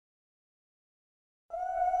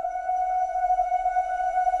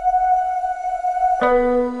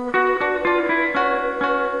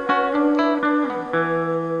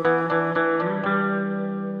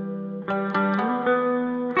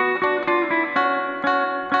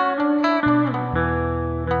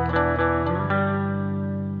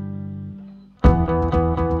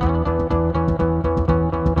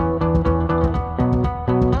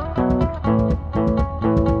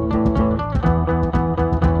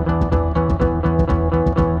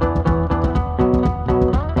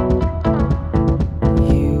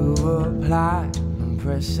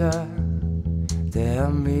Pressure to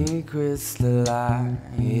help me crystallize,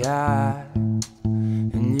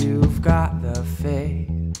 and you've got the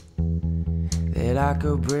faith that I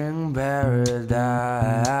could bring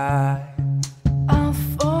paradise. I'll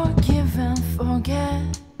forgive and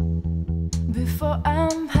forget before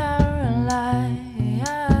I'm paralyzed.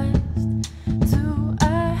 Do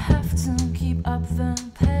I have to keep up the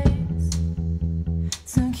pace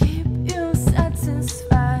to keep you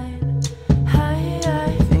satisfied?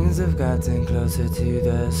 Things have gotten closer to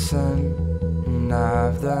the sun, and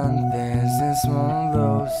I've done things in small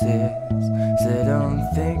doses. So don't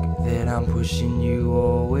think that I'm pushing you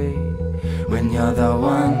away when you're the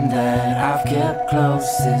one that I've kept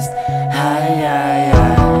closest.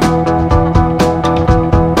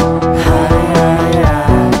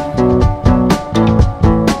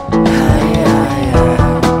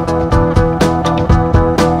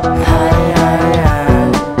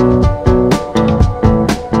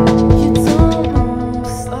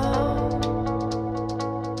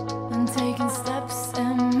 Taking steps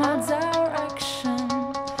in my direction,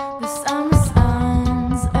 the summer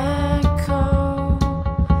sounds echo.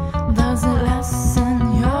 Does it lessen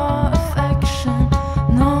your affection?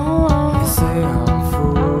 No. You say I'm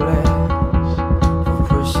foolish for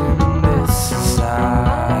pushing this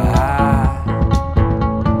aside,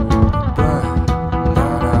 burn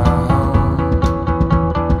down our home.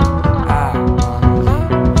 I won't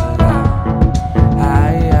leave alive.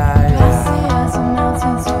 Glassy as a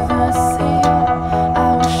mountain to the sea. I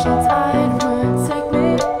wish the tide would take me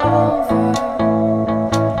over.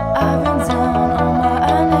 I've been down on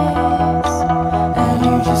my knees, And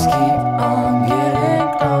you just keep on getting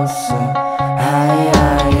closer.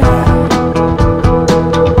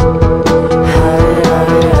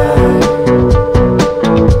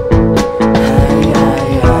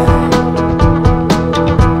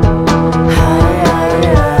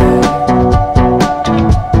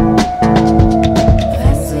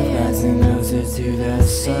 Dancing closer to the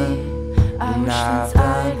sun, and I've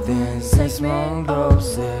done things in small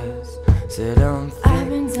doses. So don't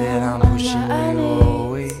think that I'm pushing you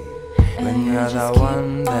away when you're the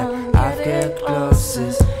one that I've kept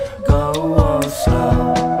closest. Go slow.